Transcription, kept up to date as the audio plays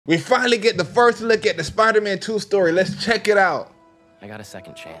We finally get the first look at the Spider-Man 2 story. Let's check it out. I got a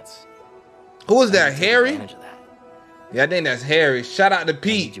second chance. Who is that, Harry? That. Yeah, I think that's Harry. Shout out to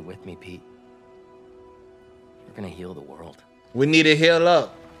Pete. I need you with me, Pete. We're gonna heal the world. We need to heal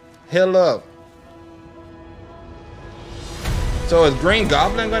up. Heal up. So is Green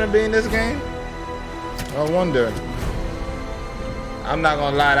Goblin gonna be in this game? I wonder. I'm not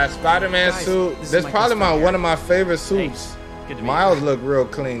gonna lie, that Spider-Man suit, that's probably one of my favorite suits. Hey, Miles look real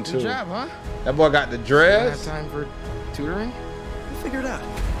clean too. Good job, huh? That boy got the dreads. Have time for tutoring? We'll figure it out.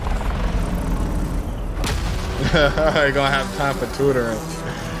 You're gonna have time for tutoring.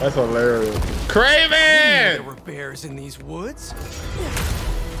 That's hilarious. Craven! There were bears in these woods.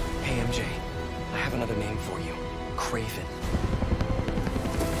 Hey MJ, I have another name for you. Craven.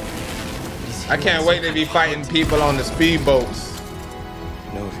 I can't wait to be fighting people on the speedboats.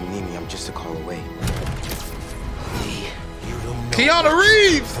 No, if you need me, I'm just a call away. Keanu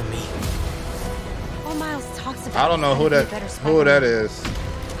Reeves! All Miles talks about. I don't know who that is.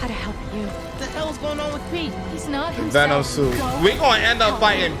 How to help you. What the hell's going on with Pete? He's not himself. Venom suit. We gonna end up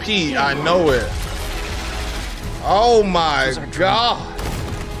fighting Pete. I know it. Oh my god.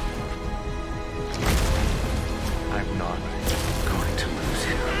 I'm not going to lose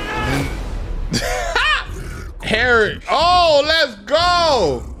him. Harry. Oh, let's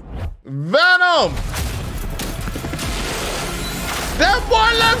go. Venom. That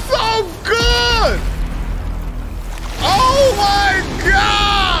boy looks so good. Oh my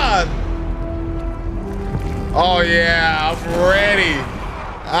god. Oh yeah, I'm ready.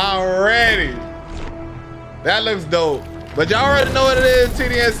 I'm ready. That looks dope. But y'all already know what it is.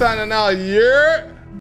 TDN signing out. Yeah.